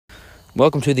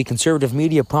Welcome to the Conservative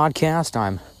Media Podcast.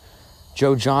 I'm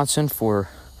Joe Johnson for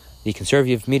the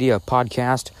Conservative Media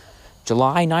Podcast,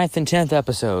 July 9th and 10th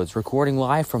episodes, recording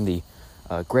live from the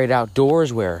great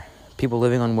outdoors where people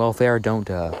living on welfare don't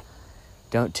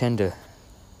tend to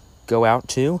go out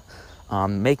to.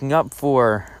 Making up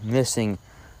for missing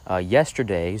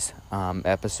yesterday's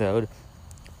episode,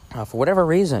 for whatever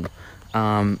reason,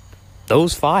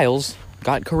 those files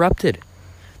got corrupted.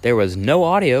 There was no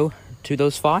audio to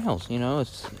those files. You know,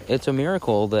 it's a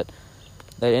miracle that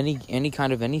any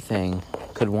kind of anything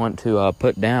could want to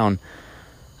put down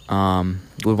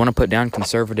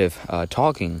conservative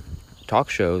talk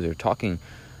shows or talking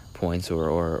points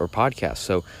or podcasts.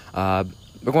 So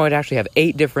we're going to actually have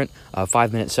 8 different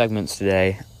 5-minute segments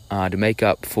today to make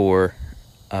up for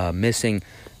missing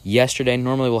yesterday.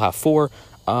 Normally we'll have 4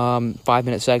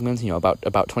 5-minute segments,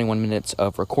 about 21 minutes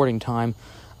of recording time.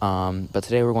 But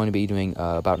today we're going to be doing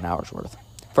about an hour's worth.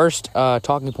 First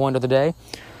talking point of the day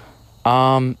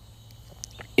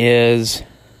is,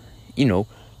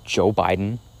 Joe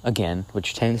Biden again,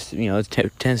 which tends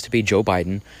to be Joe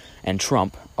Biden and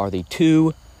Trump are the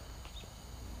 2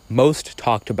 most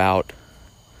talked about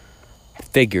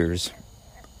figures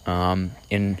in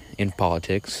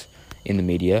politics, in the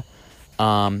media.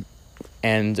 And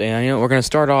we're going to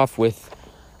start off with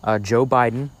Joe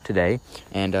Biden today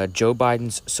and Joe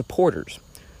Biden's supporters.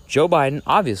 Joe Biden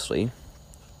obviously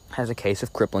has a case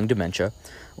of crippling dementia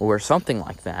or something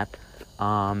like that.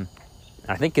 I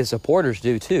think his supporters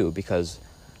do too, because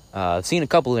I've seen a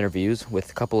couple interviews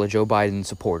with a couple of Joe Biden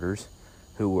supporters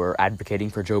who were advocating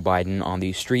for Joe Biden on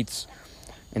the streets,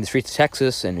 in the streets of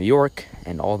Texas and New York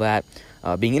and all that,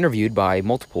 being interviewed by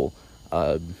multiple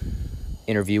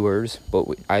interviewers,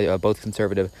 both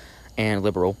conservative and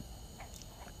liberal.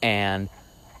 And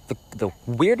the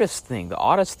weirdest thing, the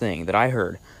oddest thing that I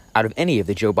heard out of any of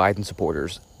the Joe Biden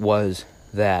supporters was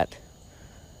that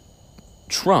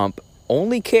Trump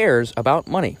only cares about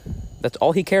money. That's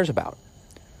all he cares about.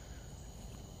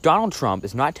 Donald Trump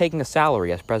is not taking a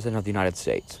salary as President of the United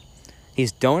States.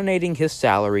 He's donating his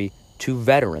salary to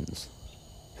veterans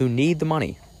who need the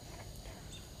money.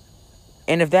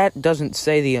 And if that doesn't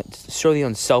show the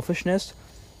unselfishness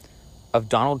of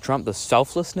Donald Trump, the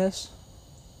selflessness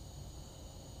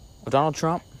of Donald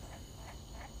Trump,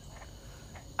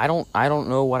 I don't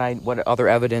know what other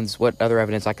evidence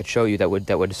I could show you that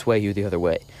would sway you the other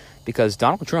way, because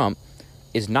Donald Trump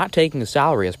is not taking a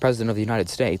salary as President of the United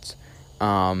States.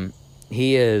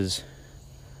 He's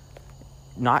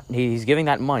giving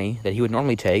that money that he would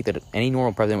normally take, that any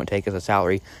normal president would take as a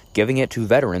salary, giving it to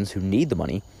veterans who need the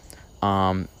money,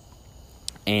 and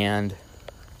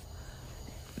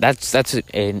that's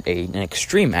an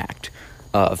extreme act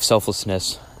of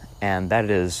selflessness. And that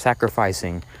is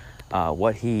sacrificing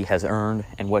what he has earned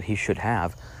and what he should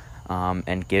have,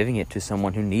 and giving it to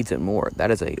someone who needs it more.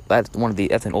 That's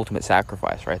an ultimate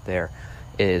sacrifice right there.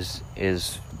 Is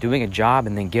doing a job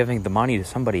and then giving the money to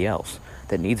somebody else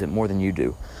that needs it more than you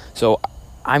do. So,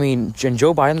 and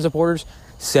Joe Biden supporters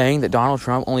saying that Donald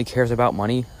Trump only cares about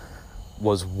money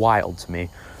was wild to me.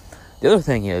 The other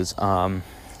thing is,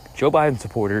 Joe Biden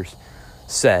supporters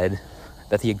said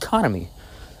that the economy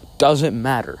doesn't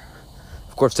matter.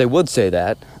 Of course, they would say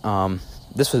that.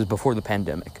 This was before the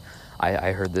pandemic.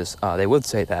 I heard this. They would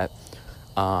say that.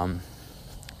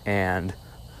 And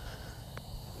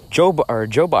Joe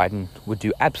Biden would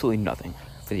do absolutely nothing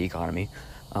for the economy.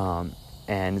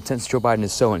 And since Joe Biden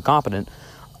is so incompetent,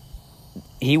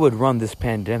 he would run this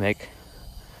pandemic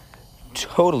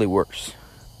totally worse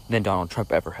than Donald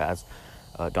Trump ever has.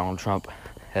 Donald Trump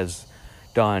has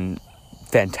done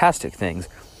fantastic things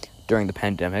during the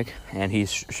pandemic, and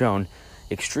he's shown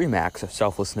extreme acts of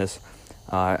selflessness.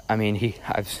 I've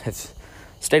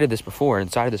stated this before and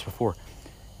cited this before.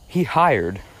 He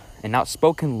hired an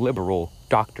outspoken liberal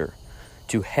doctor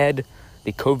to head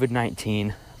the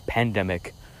COVID-19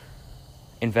 pandemic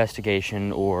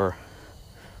investigation or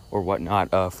whatnot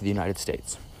for the United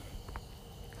States,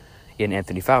 in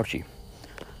Anthony Fauci,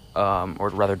 or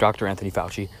rather Dr. Anthony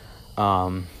Fauci,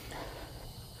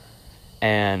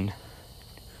 and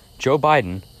Joe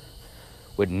Biden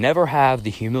would never have the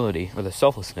humility or the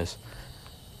selflessness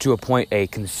to appoint a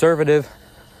conservative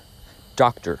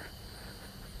doctor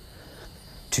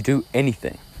to do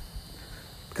anything,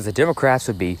 because the Democrats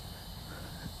would be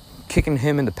kicking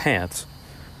him in the pants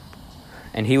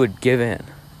and he would give in,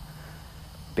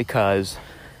 because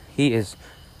he is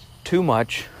too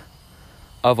much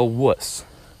of a wuss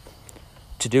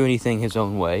to do anything his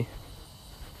own way.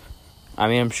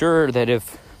 I'm sure that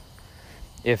if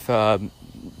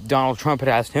Donald Trump had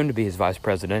asked him to be his vice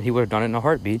president, he would have done it in a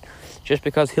heartbeat, just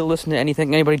because he'll listen to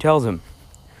anything anybody tells him.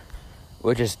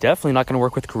 which is definitely not going to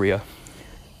work with Korea,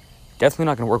 definitely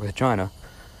not going to work with China.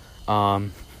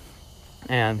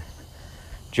 And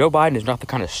Joe Biden is not the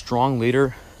kind of strong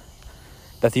leader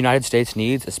that the United States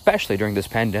needs, especially during this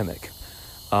pandemic,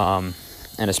 and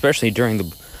especially during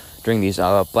these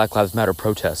Black Lives Matter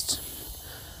protests.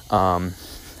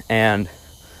 And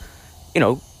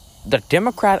the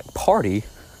Democratic Party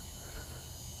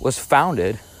was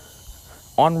founded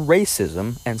on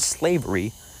racism and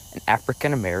slavery and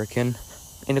African American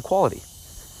inequality.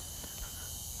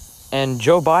 And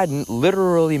Joe Biden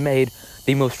literally made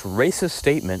the most racist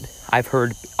statement I've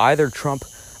heard either Trump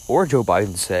or Joe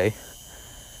Biden say.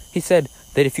 He said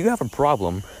that if you have a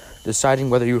problem deciding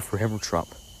whether you're for him or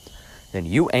Trump, then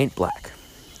you ain't black,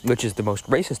 which is the most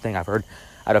racist thing I've heard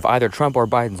out of either Trump or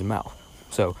Biden's mouth.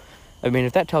 So, I mean,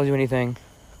 if that tells you anything,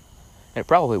 and it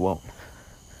probably won't,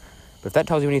 but if that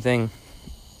tells you anything,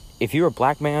 if you're a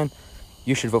black man,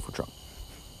 you should vote for Trump.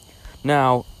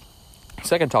 Now,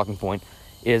 second talking point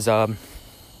is Donald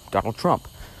Trump.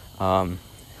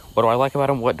 What do I like about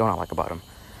him? What don't I like about him?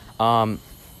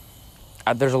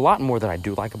 There's a lot more that I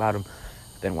do like about him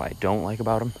than what I don't like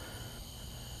about him.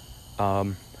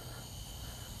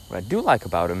 What I do like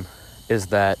about him is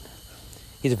that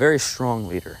he's a very strong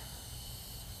leader.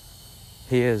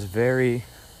 He is very,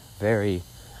 very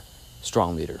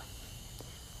strong leader.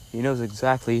 He knows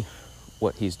exactly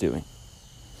what he's doing.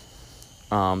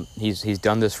 He's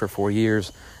done this for 4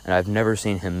 years, and I've never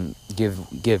seen him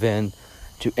give in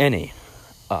to any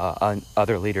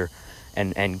other leader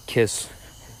and kiss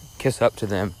up to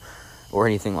them or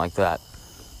anything like that.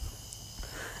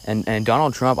 And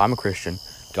Donald Trump, I'm a Christian.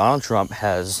 Donald Trump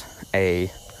has a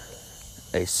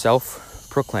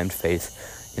self-proclaimed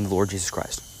faith in the Lord Jesus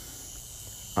Christ.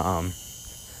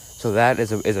 So that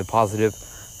is a positive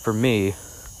for me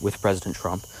with President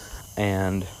Trump.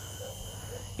 And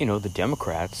the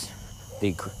Democrats,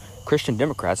 the Christian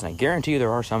Democrats, and I guarantee you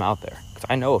there are some out there, because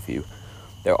I know a few.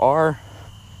 There are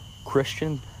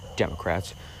Christian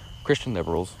Democrats, Christian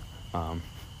liberals,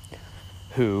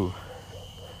 who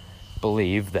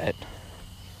believe,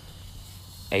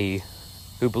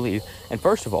 and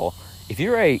first of all, if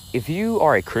you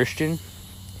are a Christian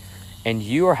and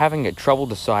you are having a trouble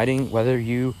deciding whether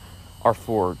you are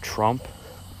for Trump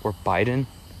or Biden,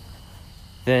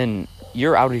 then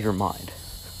you're out of your mind.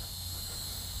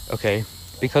 Okay?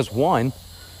 Because one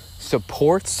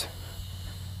supports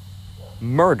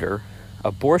murder.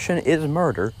 Abortion is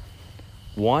murder.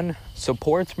 One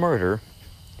supports murder,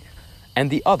 and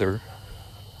the other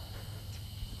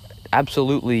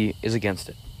absolutely is against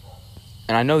it.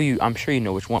 And I'm sure you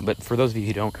know which one, but for those of you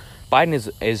who don't, Biden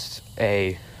is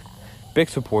a big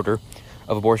supporter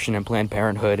of abortion and Planned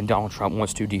Parenthood, and Donald Trump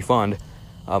wants to defund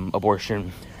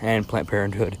abortion and Planned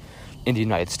Parenthood in the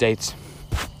United States.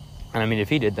 And I mean, if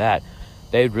he did that,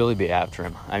 they'd really be after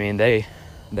him. I mean, they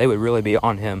would really be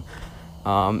on him,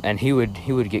 and he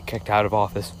would get kicked out of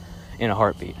office in a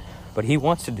heartbeat. But he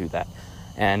wants to do that,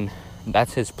 and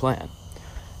that's his plan.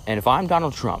 And if I'm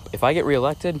Donald Trump, if I get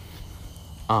reelected,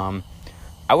 I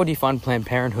would defund Planned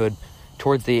Parenthood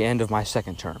towards the end of my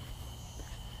second term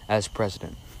as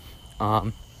president.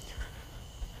 And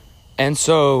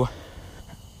so,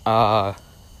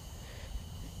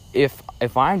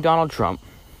 if I'm Donald Trump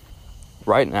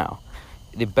right now,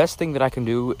 the best thing that I can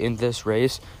do in this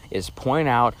race is point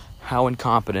out how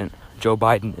incompetent Joe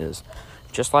Biden is.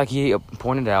 Just like he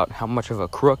pointed out how much of a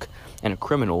crook and a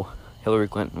criminal Hillary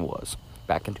Clinton was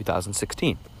back in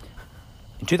 2016.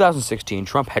 In 2016,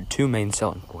 Trump had two main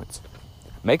selling points: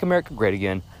 Make America Great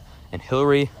Again, and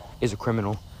Hillary is a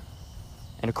criminal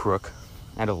and a crook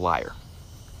and a liar.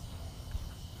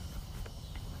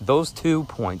 Those 2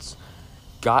 points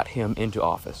got him into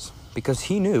office because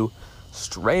he knew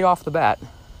straight off the bat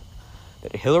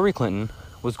that Hillary Clinton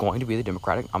was going to be the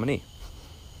Democratic nominee.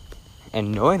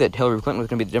 And knowing that Hillary Clinton was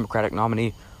going to be the Democratic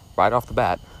nominee right off the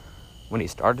bat, when he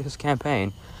started his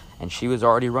campaign and she was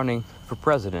already running for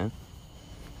president,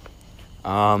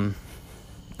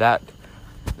 that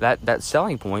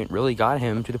selling point really got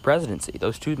him to the presidency.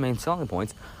 Those 2 main selling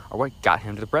points are what got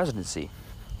him to the presidency.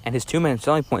 And his 2 main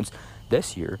selling points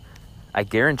this year, I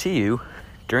guarantee you,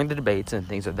 during the debates and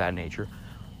things of that nature,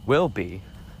 will be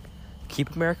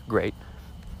Keep America Great,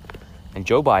 and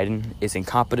Joe Biden is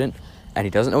incompetent, and he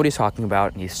doesn't know what he's talking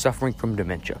about, and he's suffering from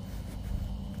dementia.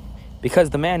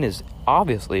 Because the man is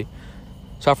obviously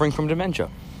suffering from dementia.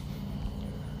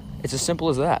 It's as simple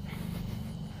as that.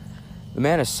 The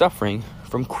man is suffering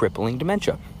from crippling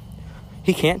dementia.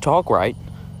 He can't talk right.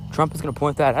 Trump is going to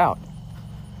point that out.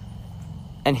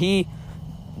 And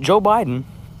Joe Biden,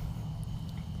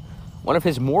 one of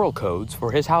his moral codes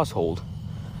for his household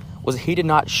was he did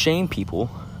not shame people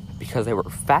because they were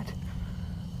fat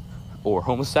or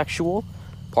homosexual,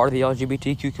 part of the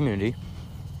LGBTQ community.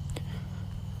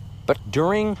 But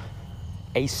during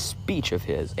a speech of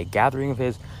his, a gathering of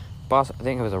his, I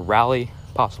think it was a rally,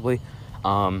 possibly,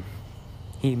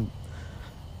 he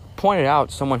pointed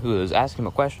out someone who was asking him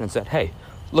a question and said, "Hey,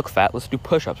 look fat, let's do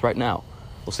push-ups right now.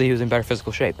 We'll see who's in better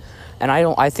physical shape." And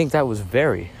I think that was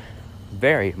very,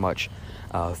 very much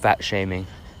fat shaming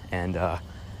and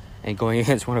going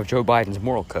against one of Joe Biden's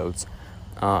moral codes.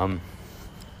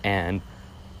 And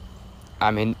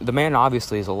I mean, the man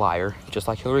obviously is a liar, just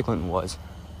like Hillary Clinton was.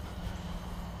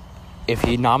 If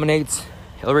he nominates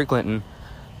Hillary Clinton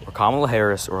or Kamala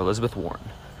Harris or Elizabeth Warren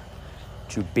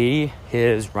to be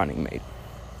his running mate,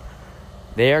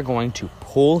 they are going to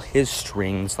pull his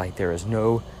strings like there is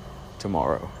no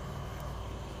tomorrow.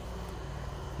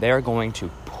 They are going to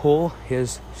pull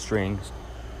his strings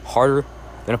harder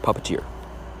than a puppeteer.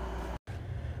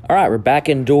 All right, we're back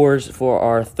indoors for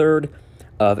our third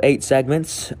of 8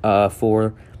 segments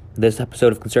for this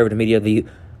episode of Conservative Media. The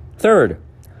third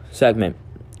segment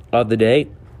of the day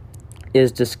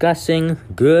is discussing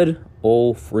good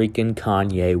old freaking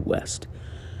Kanye West.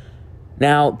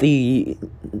 Now, the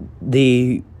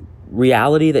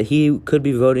reality that he could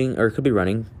be running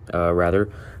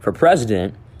for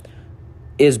president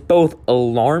is both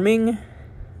alarming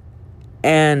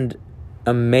and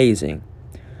amazing.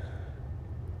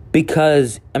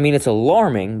 Because, I mean, it's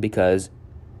alarming because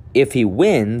if he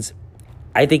wins,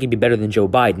 I think he'd be better than Joe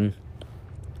Biden,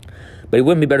 but he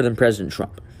wouldn't be better than President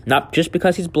Trump. Not just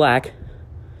because he's black.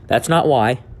 That's not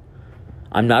why.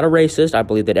 I'm not a racist. I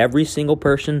believe that every single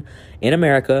person in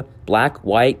America, black,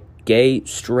 white, gay,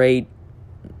 straight,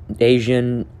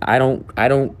 Asian, I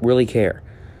don't really care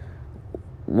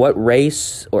what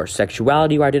race or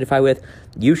sexuality you identify with.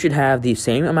 You should have the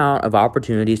same amount of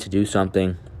opportunities to do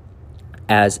something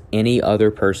as any other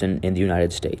person in the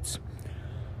United States.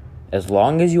 As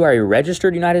long as you are a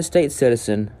registered United States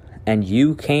citizen and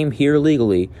you came here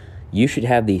legally, you should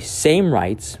have the same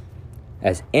rights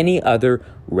as any other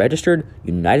registered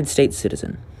United States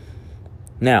citizen.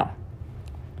 Now,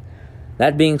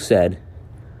 that being said,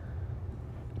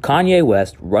 Kanye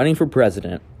West running for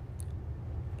president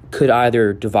could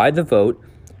either divide the vote,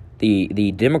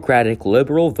 the Democratic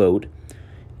liberal vote,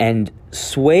 and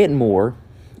sway it more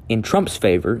in Trump's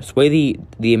favor, sway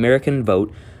the American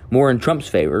vote more in Trump's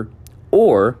favor,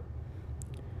 or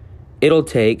it'll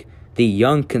take the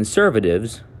young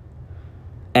conservatives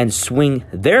and swing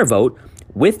their vote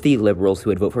with the liberals who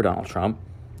would vote for Donald Trump,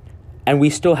 and we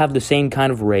still have the same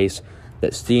kind of race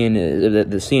that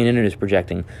the CNN is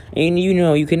projecting. And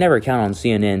you can never count on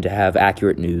CNN to have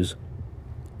accurate news.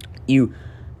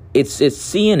 It's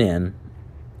CNN,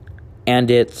 and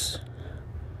it's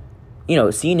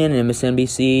CNN and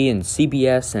MSNBC and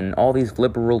CBS and all these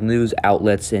liberal news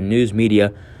outlets and news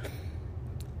media.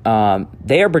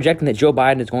 They are projecting that Joe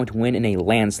Biden is going to win in a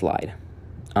landslide,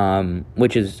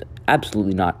 which is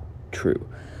absolutely not true.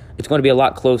 It's going to be a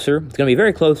lot closer. It's going to be a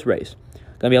very close race.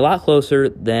 It's going to be a lot closer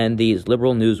than these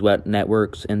liberal news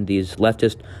networks and these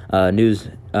leftist news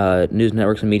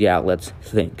networks and media outlets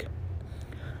think.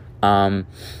 And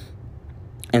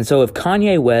so if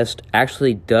Kanye West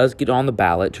actually does get on the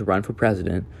ballot to run for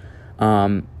president,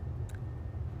 the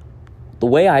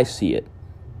way I see it,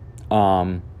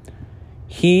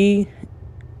 he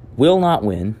will not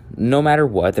win no matter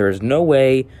what. There is no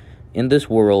way in this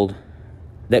world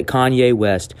that Kanye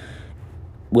West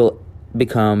will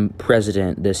become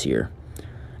president this year.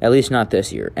 At least not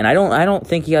this year. And I don't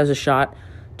think he has a shot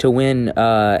to win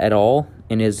at all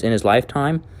in his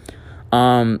lifetime.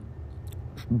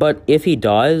 But if he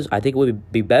does, I think it would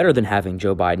be better than having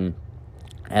Joe Biden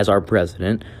as our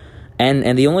president.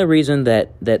 And the only reason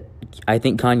that I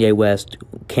think Kanye West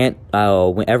can't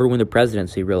ever win the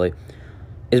presidency, really,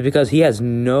 is because he has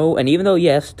and even though,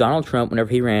 yes, Donald Trump, whenever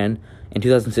he ran in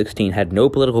 2016, had no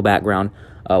political background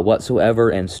whatsoever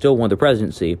and still won the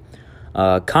presidency,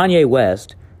 Kanye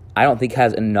West, I don't think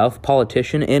has enough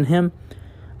politician in him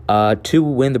to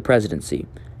win the presidency.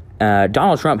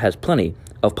 Donald Trump has plenty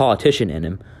of politician in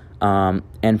him,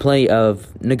 and plenty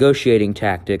of negotiating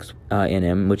tactics in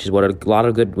him, which is what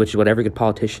every good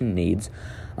politician needs.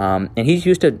 And he's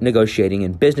used to negotiating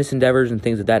in business endeavors and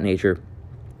things of that nature.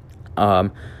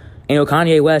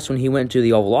 Kanye West, when he went to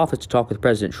the Oval Office to talk with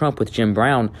President Trump with Jim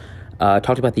Brown,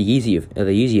 talked about the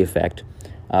Yeezy effect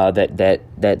that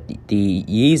the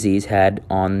Yeezys had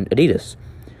on Adidas,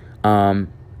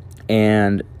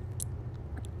 and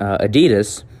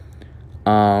Adidas,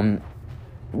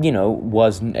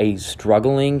 was a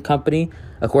struggling company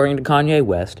according to Kanye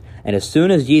West. And as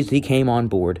soon as Yeezy came on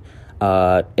board,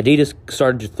 Adidas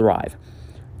started to thrive.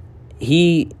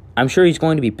 I'm sure he's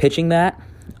going to be pitching that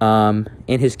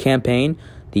in his campaign,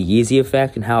 the Yeezy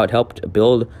effect and how it helped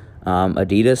build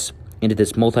Adidas into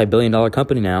this multi-billion-dollar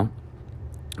company now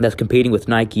that's competing with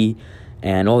Nike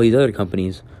and all these other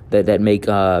companies that make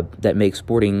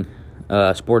sporting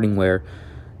wear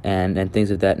and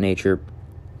things of that nature.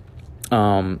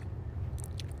 And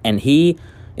he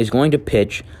is going to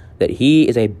pitch that he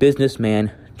is a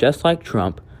businessman just like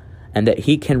Trump, and that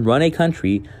he can run a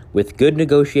country with good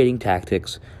negotiating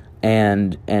tactics,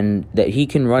 and that he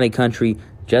can run a country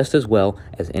just as well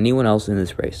as anyone else in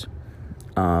this race.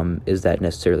 Is that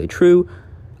necessarily true?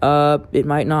 It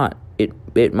might not.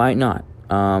 It might not.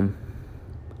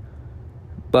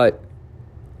 But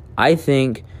I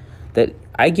think that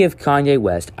I give Kanye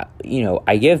West,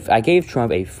 I gave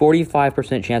Trump a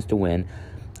 45% chance to win.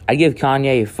 I give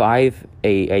Kanye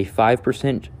a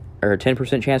 5% or a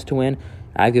 10% chance to win.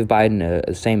 I give Biden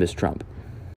the same as Trump.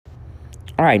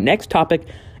 All right, next topic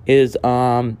is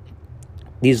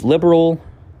these liberal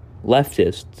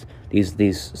leftists,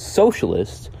 these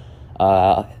socialists,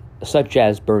 such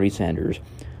as Bernie Sanders,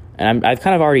 and I've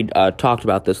kind of already talked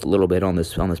about this a little bit on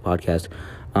this podcast.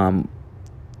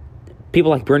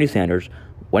 People like Bernie Sanders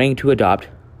wanting to adopt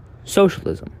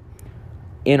socialism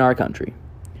in our country.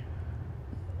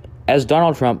 As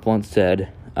Donald Trump once said,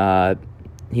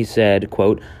 he said,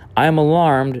 quote, "I am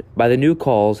alarmed by the new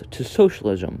calls to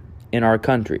socialism in our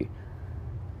country.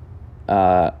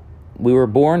 We were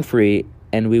born free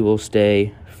and we will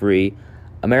stay free.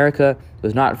 America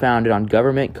was not founded on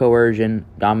government coercion,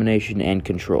 domination, and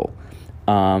control."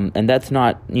 And that's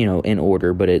not, in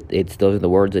order, but it's those are the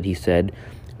words that he said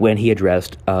when he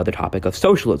addressed the topic of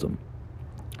socialism.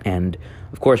 And,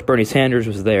 of course, Bernie Sanders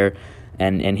was there,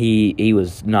 and he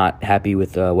was not happy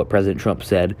with what President Trump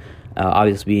said,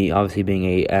 obviously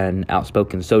being an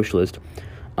outspoken socialist.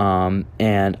 And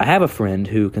I have a friend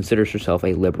who considers herself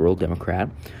a liberal Democrat,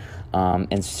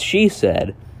 and she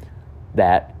said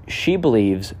that she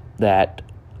believes that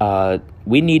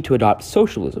we need to adopt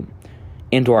socialism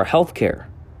into our healthcare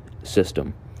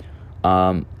system.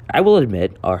 I will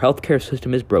admit our healthcare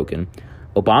system is broken.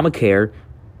 Obamacare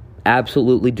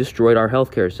absolutely destroyed our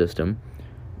healthcare system,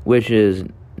 which is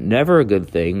never a good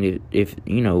thing if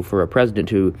for a president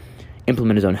to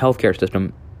implement his own healthcare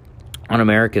system on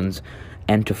Americans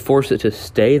and to force it to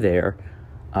stay there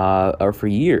or for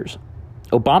years.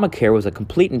 Obamacare was a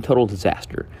complete and total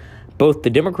disaster. Both the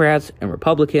Democrats and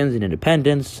Republicans and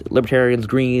independents, libertarians,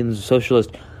 Greens,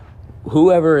 socialists,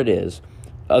 whoever it is,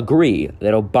 agree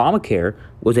that Obamacare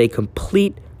was a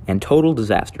complete and total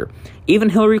disaster. Even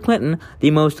Hillary Clinton,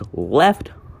 the most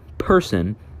left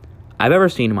person I've ever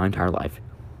seen in my entire life,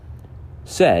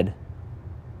 said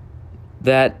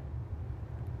that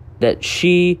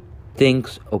she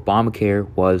thinks Obamacare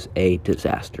was a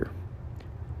disaster.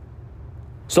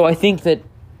 So I think that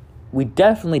we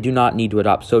definitely do not need to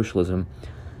adopt socialism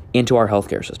into our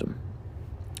healthcare system.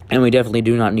 And we definitely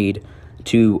do not need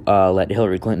to let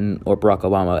Hillary Clinton or Barack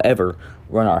Obama ever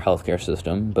run our healthcare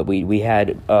system. But we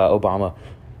had Obama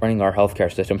running our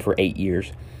healthcare system for 8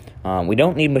 years. We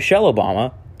don't need Michelle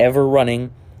Obama ever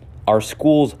running our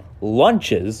schools'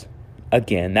 lunches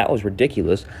again. That was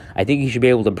ridiculous. I think you should be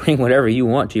able to bring whatever you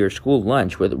want to your school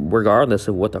lunch, regardless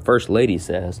of what the First Lady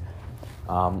says.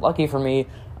 Lucky for me,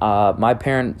 my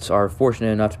parents are fortunate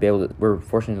enough to be able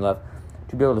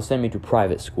to send me to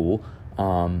private school.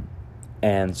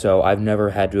 And so I've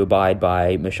never had to abide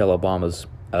by Michelle Obama's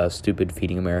stupid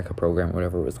Feeding America program, or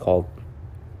whatever it was called.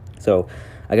 So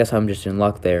I guess I'm just in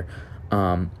luck there.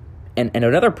 And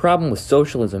another problem with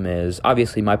socialism is,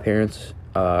 obviously, my parents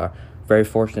are very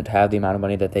fortunate to have the amount of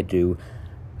money that they do.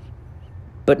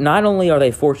 But not only are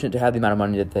they fortunate to have the amount of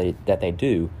money that they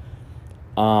do,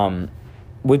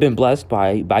 we've been blessed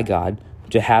by God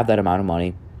to have that amount of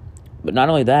money. But not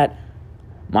only that,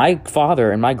 my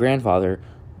father and my grandfather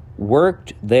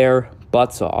worked their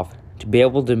butts off to be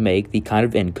able to make the kind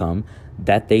of income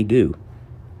that they do,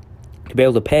 to be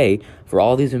able to pay for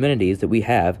all these amenities that we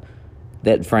have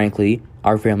that, frankly,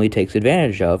 our family takes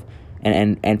advantage of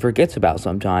and forgets about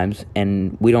sometimes,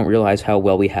 and we don't realize how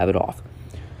well we have it off.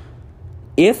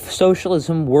 If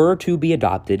socialism were to be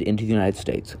adopted into the United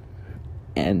States,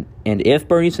 and if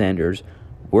Bernie Sanders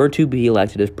were to be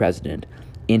elected as president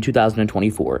in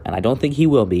 2024, and I don't think he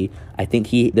will be, I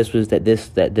think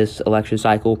this election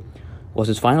cycle was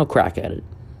his final crack at it,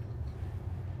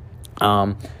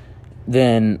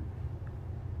 then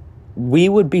we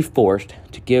would be forced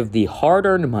to give the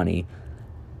hard-earned money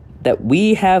that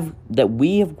we have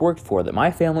worked for, that my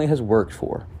family has worked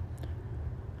for,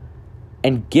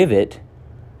 and give it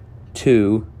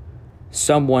to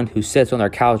someone who sits on their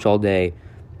couch all day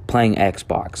playing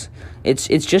Xbox. It's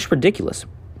just ridiculous.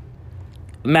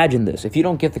 Imagine this. If you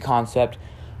don't get the concept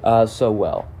so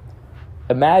well,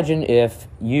 imagine if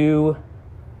you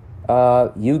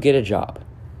get a job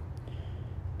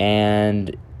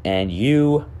and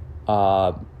you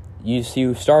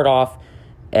start off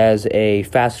as a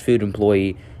fast food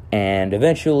employee, and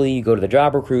eventually you go to the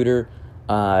job recruiter,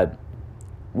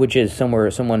 which is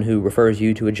someone who refers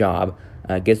you to a job,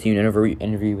 gets you an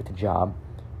interview with a job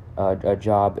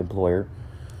employer,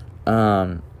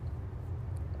 and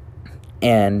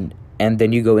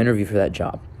then you go interview for that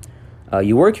job.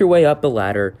 You work your way up the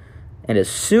ladder, and as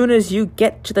soon as you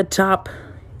get to the top,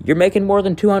 you're making more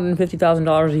than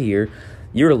 $250,000 a year.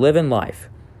 You're living life.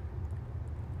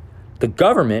 The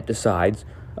government decides,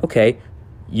 okay,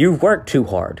 you've worked too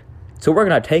hard, so we're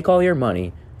going to take all your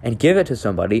money and give it to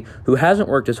somebody who hasn't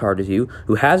worked as hard as you,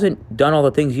 who hasn't done all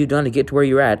the things you've done to get to where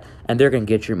you're at, and they're going to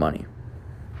get your money.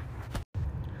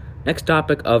 Next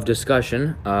topic of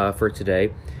discussion for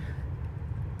today,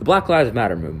 the Black Lives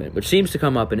Matter movement, which seems to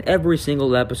come up in every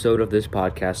single episode of this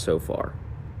podcast so far.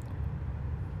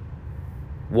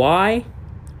 Why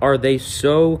are they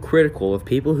so critical of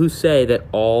people who say that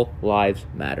all lives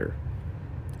matter?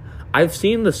 I've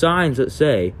seen the signs that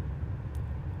say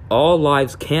all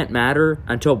lives can't matter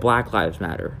until Black Lives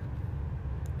Matter.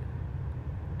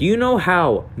 Do you know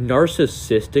how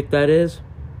narcissistic that is?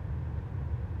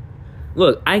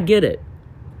 Look, I get it.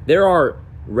 There are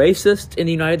racists in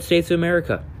the United States of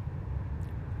America.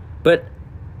 But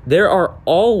there are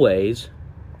always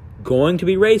going to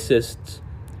be racists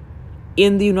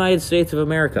in the United States of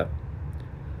America.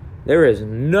 There is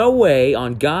no way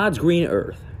on God's green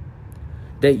earth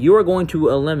that you are going to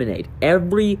eliminate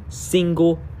every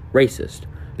single racist,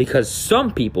 because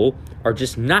some people are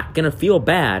just not going to feel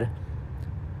bad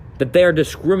that they are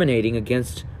discriminating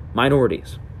against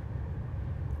minorities.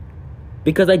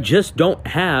 Because I just don't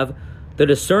have the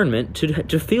discernment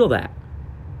to feel that.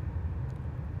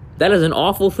 That is an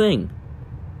awful thing.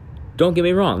 Don't get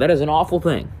me wrong, that is an awful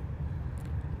thing.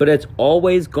 But it's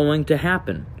always going to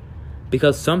happen,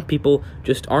 because some people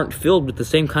just aren't filled with the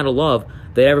same kind of love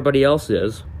that everybody else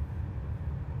is,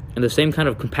 and the same kind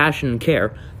of compassion and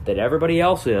care that everybody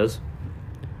else is,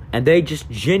 and they just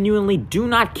genuinely do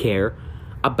not care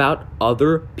about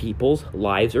other people's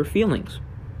lives or feelings.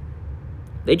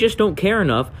 They just don't care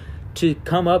enough to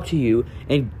come up to you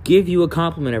and give you a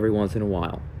compliment every once in a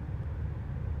while,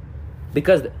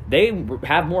 because they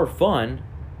have more fun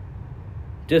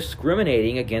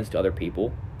discriminating against other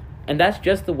people, and that's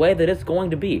just the way that it's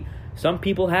going to be. Some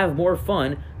people have more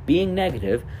fun being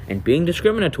negative and being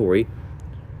discriminatory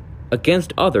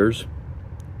against others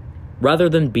rather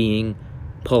than being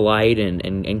polite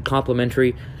and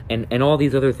complimentary and all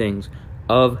these other things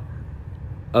of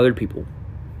other people.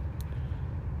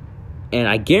 And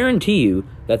I guarantee you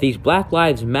that these Black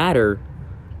Lives Matter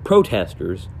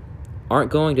protesters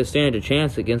aren't going to stand a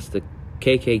chance against the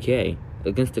KKK,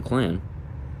 against the Klan.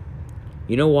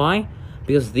 You know why?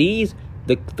 Because the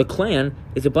Klan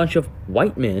is a bunch of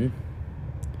white men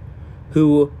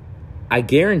who, I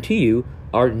guarantee you,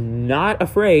 are not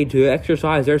afraid to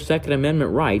exercise their Second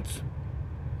Amendment rights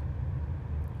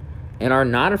and are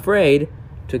not afraid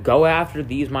to go after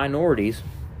these minorities.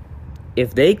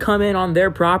 If they come in on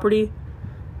their property,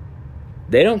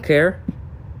 they don't care.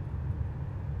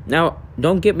 Now,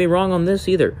 don't get me wrong on this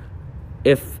either.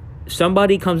 If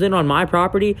somebody comes in on my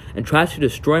property and tries to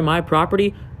destroy my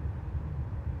property,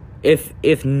 if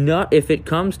it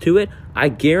comes to it, I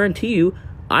guarantee you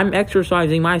I'm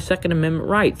exercising my Second Amendment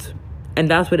rights. And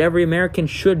that's what every American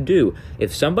should do.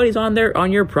 If somebody's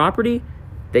on your property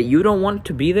that you don't want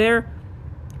to be there,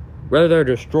 whether they're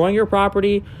destroying your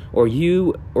property or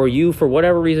you for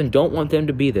whatever reason don't want them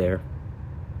to be there,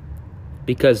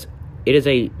 because it is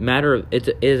a matter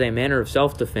of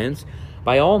self-defense,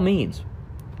 by all means,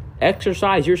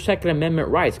 exercise your Second Amendment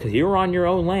rights, because you're on your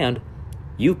own land.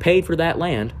 You paid for that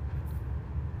land.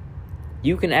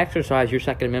 You can exercise your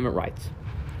Second Amendment rights.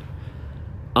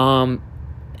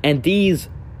 And these,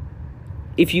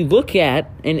 if you look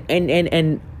at,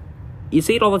 and you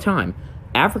see it all the time,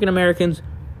 African Americans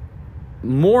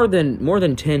more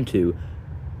than tend to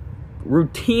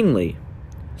routinely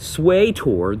sway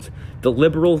towards the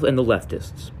liberals and the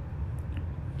leftists.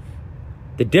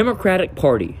 The Democratic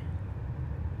Party,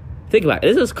 think about it,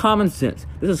 this is common sense,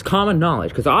 this is common knowledge,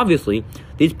 because obviously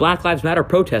these Black Lives Matter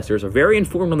protesters are very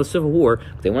informed on the Civil War.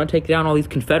 They want to take down all these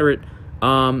Confederate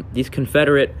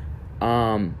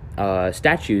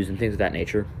statues and things of that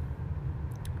nature.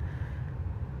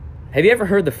 Have you ever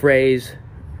heard the phrase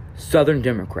Southern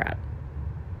Democrat?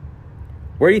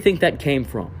 Where do you think that came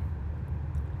from?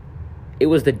 It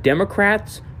was the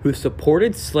Democrats who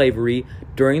supported slavery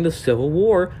during the Civil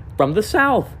War from the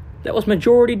South. That was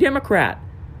majority Democrat.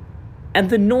 And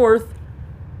the North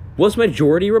was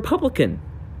majority Republican.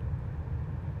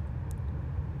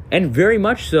 And very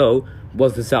much so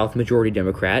was the South majority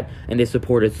Democrat, and they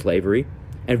supported slavery.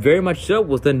 And very much so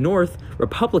was the North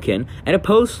Republican and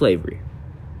opposed slavery.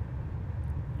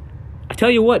 I tell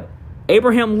you what,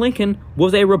 Abraham Lincoln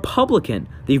was a Republican,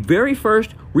 the very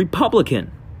first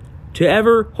Republican to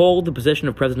ever hold the position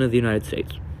of President of the United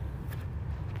States.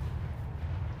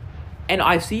 And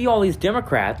I see all these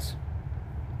Democrats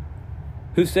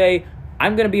who say,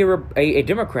 I'm going to be a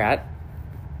Democrat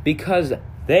because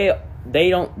they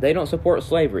don't support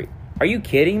slavery. Are you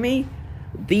kidding me?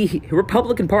 The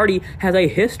Republican Party has a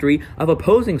history of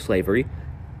opposing slavery,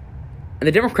 and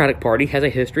the Democratic Party has a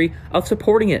history of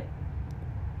supporting it.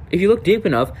 If you look deep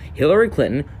enough, Hillary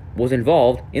Clinton was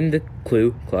involved in the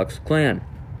Ku Klux Klan.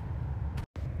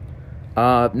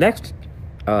 Next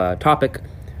topic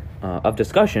of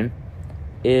discussion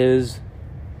is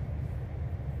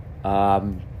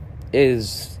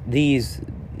these.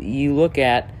 You look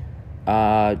at.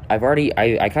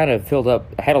 I kind of filled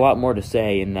up. I had a lot more to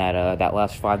say in that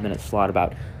last 5 minute slot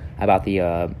about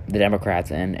the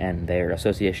Democrats and their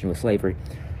association with slavery.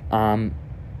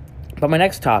 But my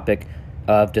next topic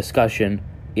of discussion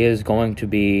is going to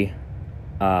be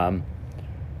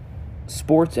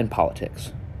sports and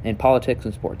politics. And politics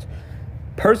and sports.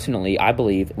 Personally, I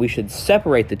believe we should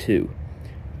separate the two,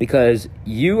 because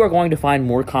you are going to find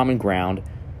more common ground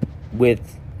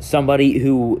with somebody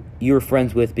who you're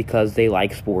friends with because they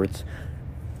like sports,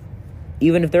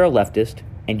 even if they're a leftist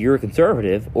and you're a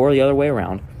conservative, or the other way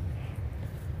around.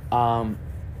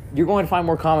 You're going to find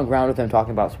more common ground with them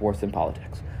talking about sports than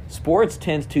politics. Sports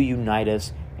tends to unite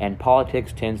us, and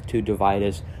politics tends to divide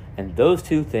us, and those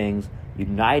two things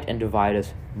unite and divide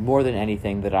us more than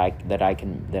anything that I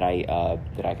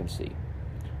can see.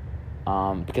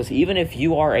 Because even if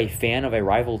you are a fan of a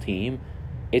rival team,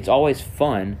 it's always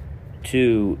fun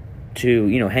to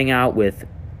hang out with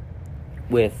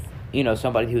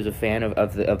somebody who's a fan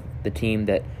of the team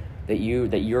that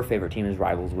your favorite team is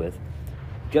rivals with,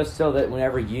 just so that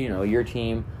whenever your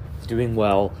team is doing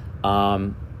well,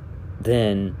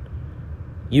 then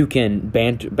you can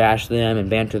bash them and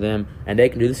banter them, and they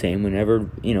can do the same whenever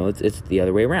it's the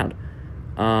other way around.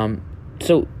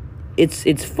 So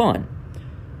it's fun.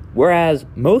 Whereas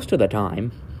most of the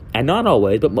time, and not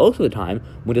always, but most of the time,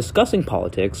 when discussing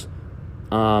politics,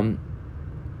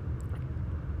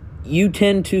 you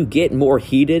tend to get more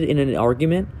heated in an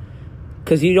argument,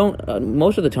 because you don't,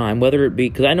 most of the time, whether it be,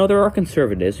 because I know there are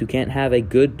conservatives who can't have a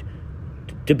good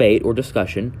debate or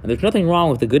discussion, and there's nothing wrong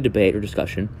with a good debate or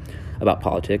discussion about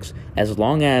politics, as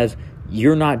long as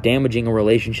you're not damaging a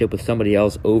relationship with somebody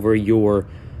else over your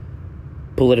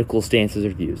political stances or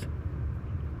views.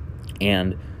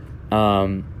 And,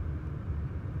 to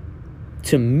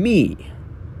me,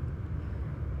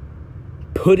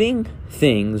 putting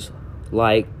things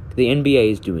like the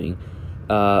NBA is doing,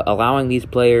 allowing these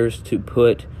players to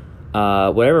put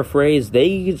whatever phrase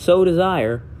they so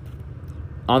desire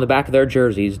on the back of their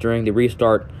jerseys during the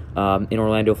restart in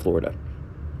Orlando, Florida.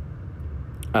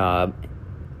 To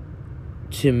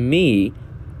me,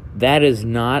 that is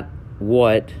not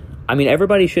what... I mean,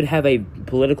 everybody should have a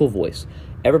political voice.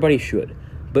 Everybody should.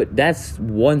 But that's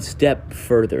one step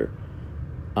further.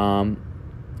 And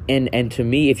to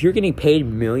me, if you're getting paid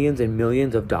millions and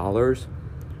millions of dollars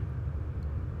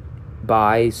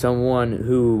by someone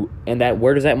who... And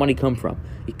where does that money come from?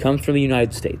 It comes from the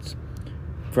United States.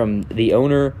 From the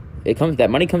owner... That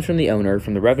money comes from the owner,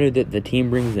 from the revenue that the team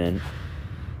brings in,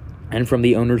 and from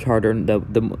the owner's hard-earned,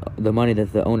 the money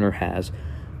that the owner has.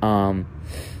 And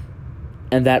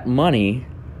that money...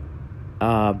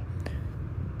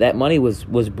 that money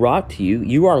was brought to you.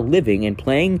 You are living and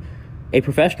playing a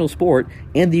professional sport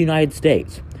in the United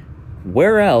States.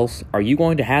 Where else are you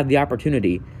going to have the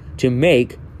opportunity to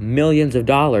make millions of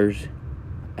dollars,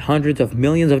 hundreds of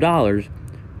millions of dollars,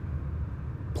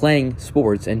 playing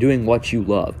sports and doing what you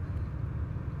love?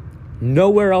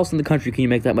 Nowhere else in the country can you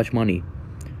make that much money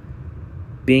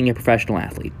being a professional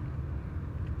athlete.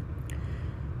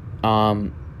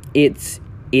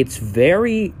 It's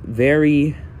very,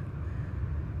 very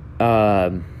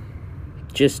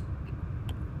just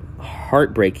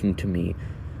heartbreaking to me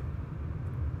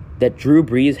that Drew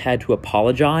Brees had to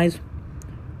apologize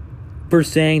for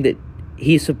saying that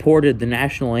he supported the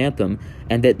national anthem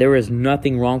and that there is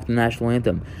nothing wrong with the national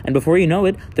anthem. And before you know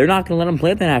it, they're not going to let him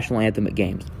play the national anthem at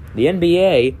games. The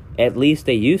NBA, at least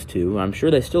they used to, I'm sure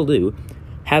they still do,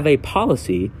 have a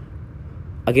policy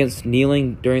against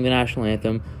kneeling during the national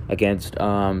anthem, against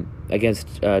doing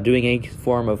any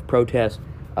form of protest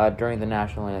during the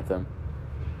national anthem.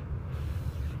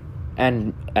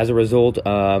 And as a result,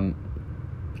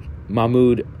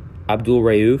 Mahmoud Abdul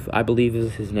Rauf, I believe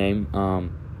is his name,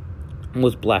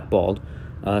 was blackballed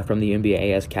from the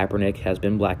NBA, as Kaepernick has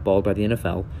been blackballed by the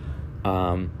NFL,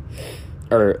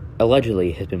 or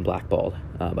allegedly has been blackballed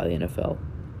by the NFL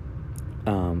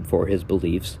for his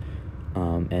beliefs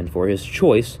and for his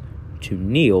choice to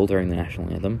kneel during the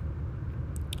national anthem.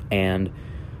 And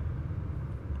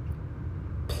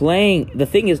the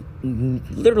thing is,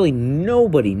 literally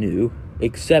nobody knew,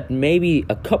 except maybe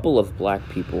a couple of black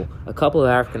people, a couple of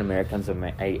African Americans,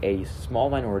 a small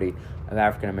minority of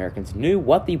African Americans knew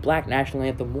what the Black National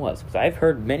Anthem was. Because I've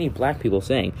heard many black people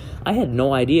saying, I had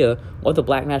no idea what the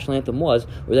Black National Anthem was,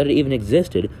 or that it even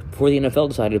existed, before the NFL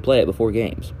decided to play it before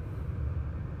games.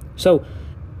 So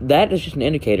that is just an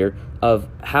indicator of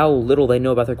how little they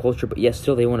know about their culture, but yes,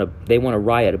 still they want to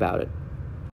riot about it.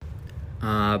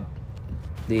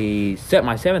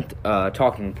 My seventh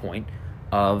talking point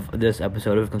of this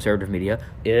episode of Conservative Media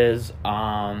is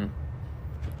I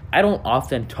don't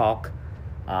often talk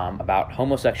about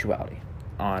homosexuality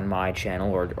on my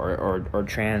channel or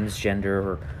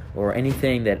transgender or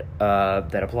anything that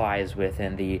applies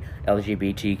within the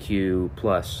LGBTQ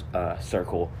plus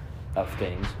circle of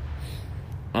things.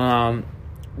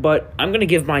 But I'm gonna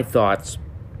give my thoughts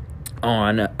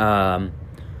on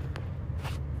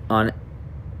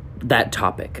that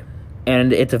topic.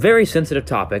 And it's a very sensitive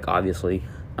topic, obviously.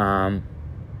 And,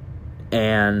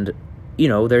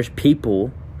 there's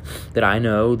people that I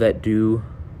know that do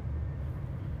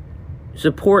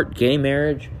support gay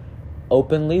marriage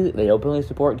openly. They openly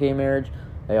support gay marriage.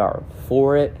 They are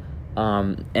for it,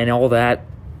 and all that.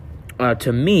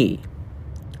 To me,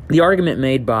 the argument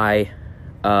made by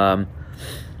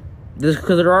this,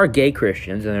 because there are gay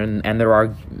Christians and there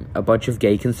are a bunch of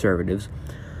gay conservatives.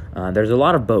 There's a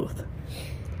lot of both.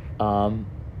 From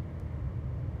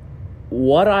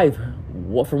what I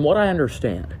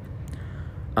understand,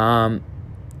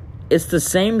 it's the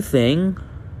same thing.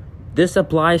 This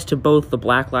applies to both the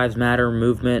Black Lives Matter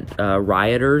movement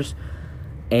rioters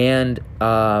and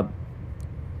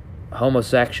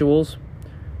homosexuals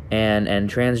and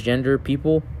transgender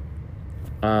people.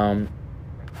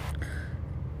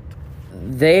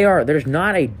 There's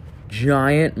not a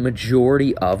giant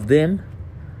majority of them.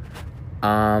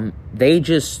 They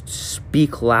just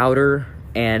speak louder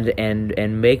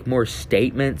and make more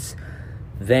statements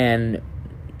than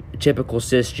typical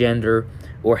cisgender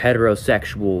or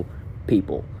heterosexual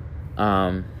people.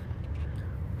 To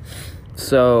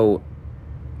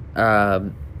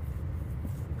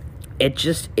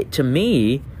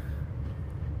me,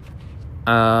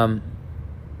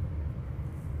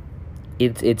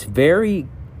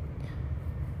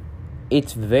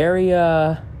 it's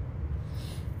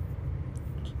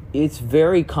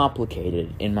very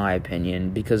complicated, in my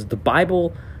opinion, because the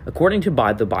Bible, according to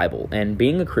the Bible, and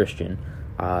being a Christian,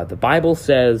 the Bible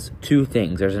says two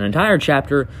things. There's an entire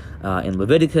chapter in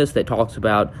Leviticus that talks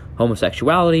about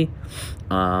homosexuality,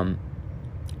 but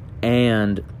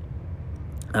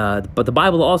the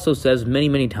Bible also says many,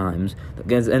 many times,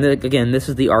 and again, this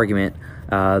is the argument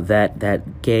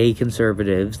that gay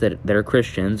conservatives that are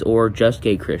Christians, or just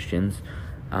gay Christians,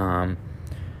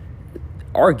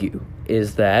 argue,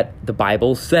 is that the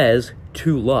Bible says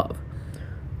to love.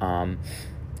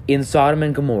 In Sodom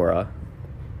and Gomorrah,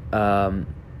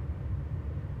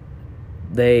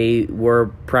 they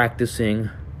were practicing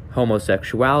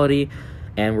homosexuality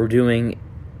and were doing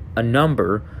a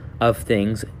number of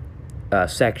things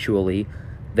sexually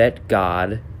that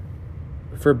God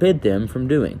forbid them from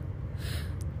doing.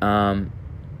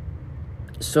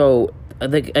 So,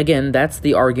 again, that's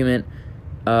the argument.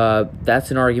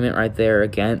 That's an argument right there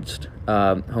against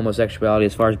homosexuality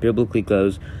as far as biblically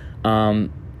goes. A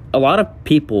lot of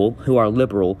people who are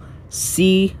liberal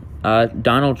see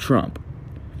Donald Trump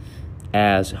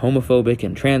as homophobic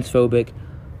and transphobic,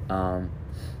 and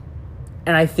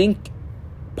I think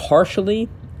partially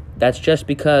that's just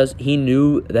because he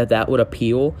knew that would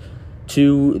appeal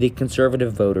to the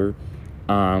conservative voter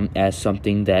as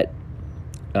something that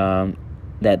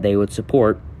they would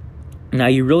support. Now,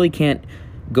 you really can't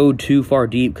go too far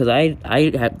deep, because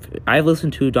I've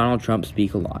listened to Donald Trump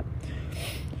speak a lot,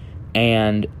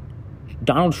 and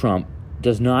Donald Trump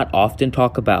does not often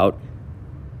talk about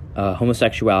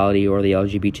homosexuality or the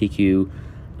LGBTQ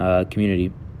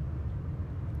community,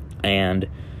 and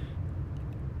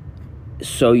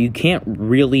so you can't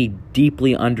really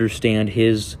deeply understand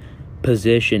his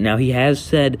position. Now, he has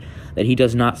said that he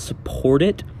does not support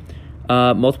it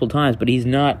multiple times, but he's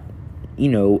not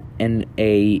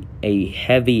a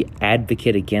heavy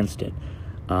advocate against it,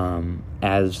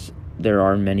 as there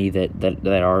are many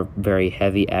that are very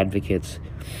heavy advocates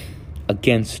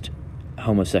against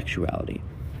homosexuality.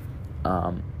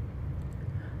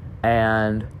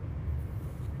 And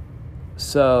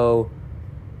so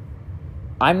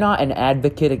I'm not an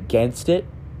advocate against it.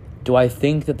 Do I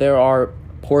think that there are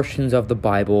portions of the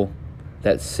Bible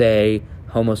that say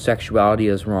homosexuality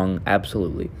is wrong?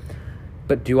 Absolutely.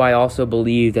 But do I also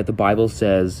believe that the Bible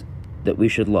says that we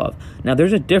should love? Now,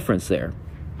 there's a difference there.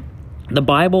 The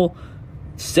Bible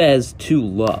says to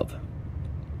love,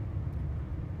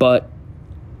 but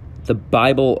the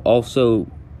Bible also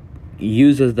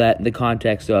uses that in the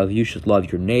context of you should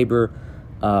love your neighbor,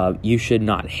 you should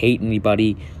not hate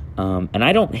anybody, and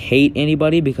I don't hate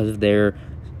anybody because of their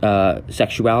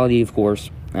sexuality, of course.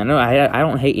 I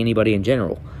don't hate anybody in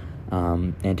general,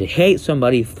 and to hate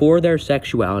somebody for their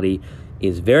sexuality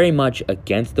is very much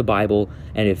against the Bible.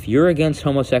 And if you're against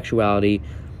homosexuality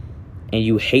and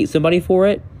you hate somebody for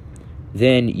it,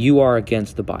 then you are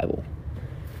against the Bible.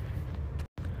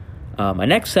 My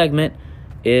next segment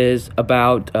is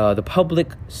about the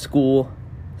public school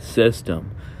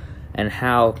system and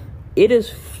how it is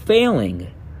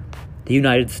failing the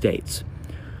United States.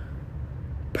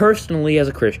 Personally, as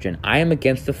a Christian, I am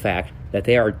against the fact that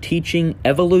they are teaching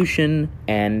evolution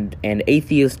and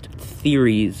atheist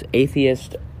theories,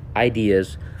 atheist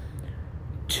ideas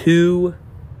to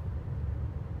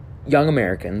young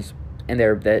Americans,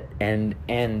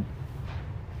 and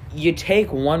you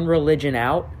take one religion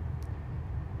out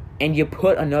and you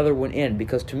put another one in,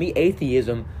 because to me,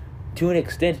 atheism, to an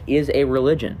extent, is a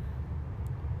religion.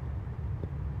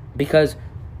 Because,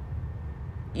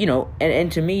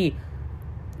 and to me,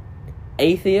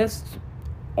 atheists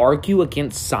argue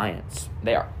against science.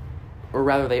 They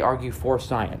argue for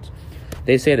science.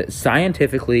 They say that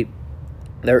scientifically,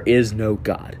 there is no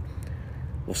God.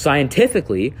 Well,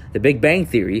 scientifically, the Big Bang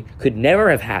Theory could never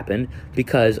have happened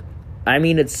because,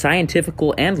 it's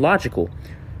scientifical and logical.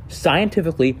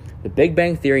 Scientifically, the Big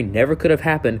Bang Theory never could have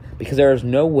happened because there is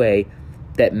no way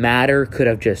that matter could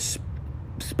have just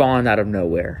spawned out of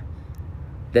nowhere.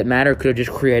 That matter could have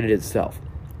just created itself.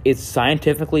 It's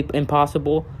scientifically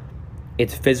impossible.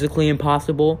 It's physically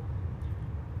impossible.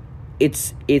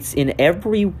 It's in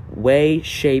every way,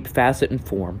 shape, facet, and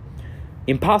form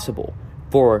impossible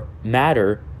for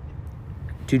matter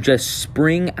to just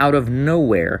spring out of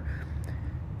nowhere.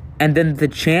 And then the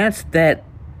chance that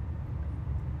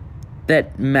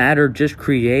matter just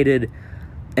created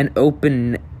an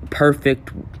open,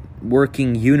 perfect,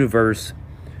 working universe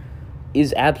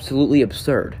is absolutely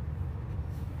absurd.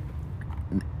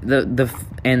 The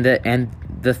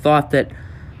thought that,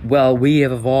 well, we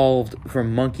have evolved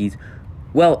from monkeys.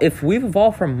 Well, if we've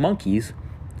evolved from monkeys,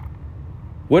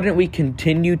 wouldn't we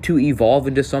continue to evolve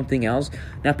into something else?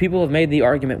 Now, people have made the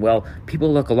argument, well,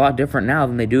 people look a lot different now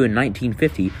than they do in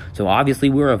 1950, so obviously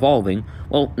we're evolving.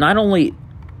 Well, not only,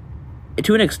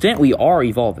 to an extent, we are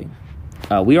evolving.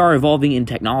 We are evolving in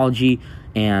technology,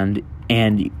 and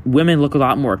women look a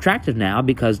lot more attractive now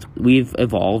because we've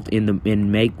evolved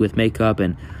with makeup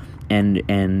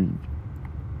and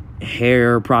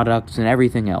hair products and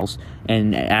everything else.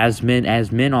 And as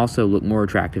men also look more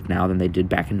attractive now than they did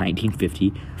back in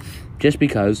 1950, just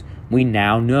because we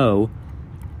now know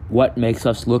what makes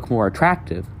us look more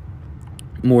attractive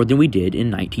more than we did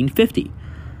in 1950.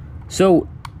 So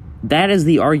that is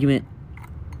the argument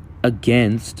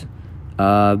against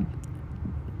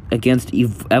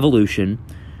evolution,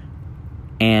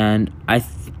 and I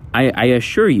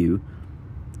assure you,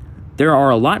 there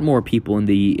are a lot more people in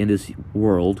this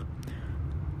world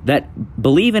that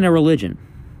believe in a religion,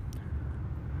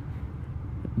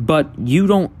 but you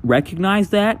don't recognize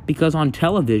that because on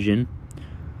television,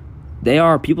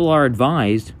 people are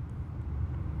advised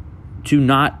to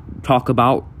not talk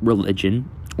about religion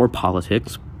or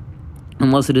politics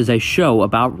unless it is a show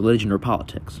about religion or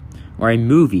politics, or a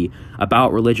movie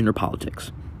about religion or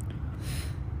politics.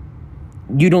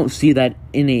 You don't see that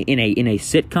in a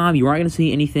sitcom. You aren't going to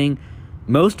see anything.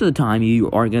 Most of the time, you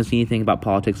aren't going to see anything about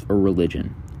politics or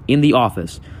religion. In The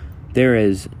Office, there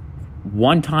is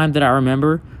one time that I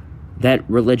remember that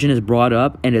religion is brought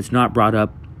up, and it's not brought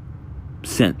up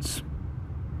since,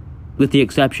 with the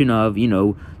exception of,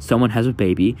 someone has a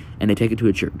baby and they take it to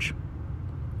a church.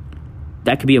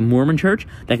 That could be a Mormon church.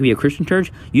 That could be a Christian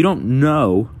church. You don't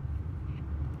know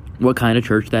what kind of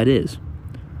church that is.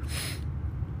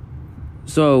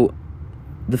 So,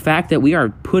 the fact that we are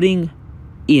putting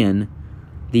in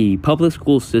the public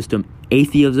school system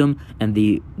atheism and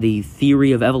the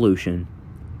theory of evolution,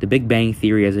 the Big Bang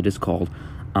Theory as it is called,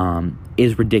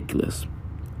 is ridiculous.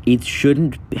 it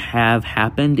shouldn't have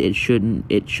happened. It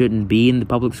shouldn't be in the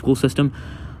public school system,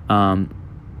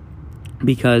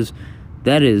 because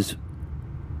that is,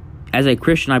 as a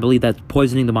Christian, I believe that's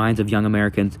poisoning the minds of young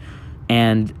Americans,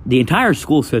 and the entire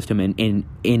school system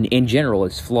in general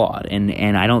is flawed.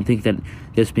 And I don't think that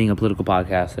this being a political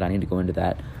podcast that I need to go into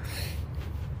that,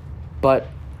 but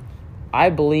I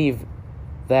believe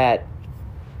that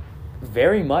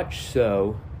very much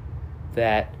so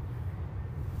that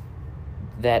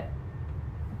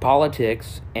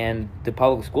politics and the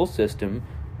public school system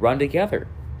run together.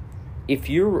 If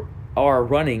you are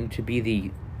running to be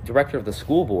the director of the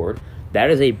school board,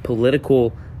 that is a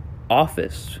political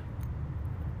office.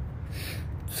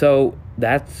 So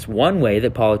that's one way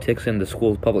that politics and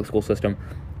the public school system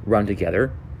run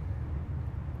together.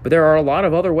 But there are a lot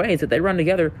of other ways that they run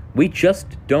together. We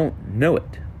just don't know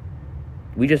it.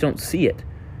 We just don't see it.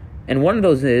 And one of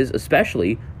those is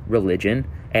especially religion,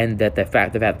 and that the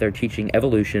fact that they're teaching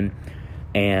evolution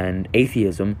and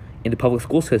atheism in the public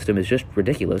school system is just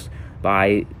ridiculous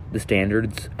by the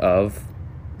standards of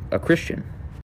a Christian.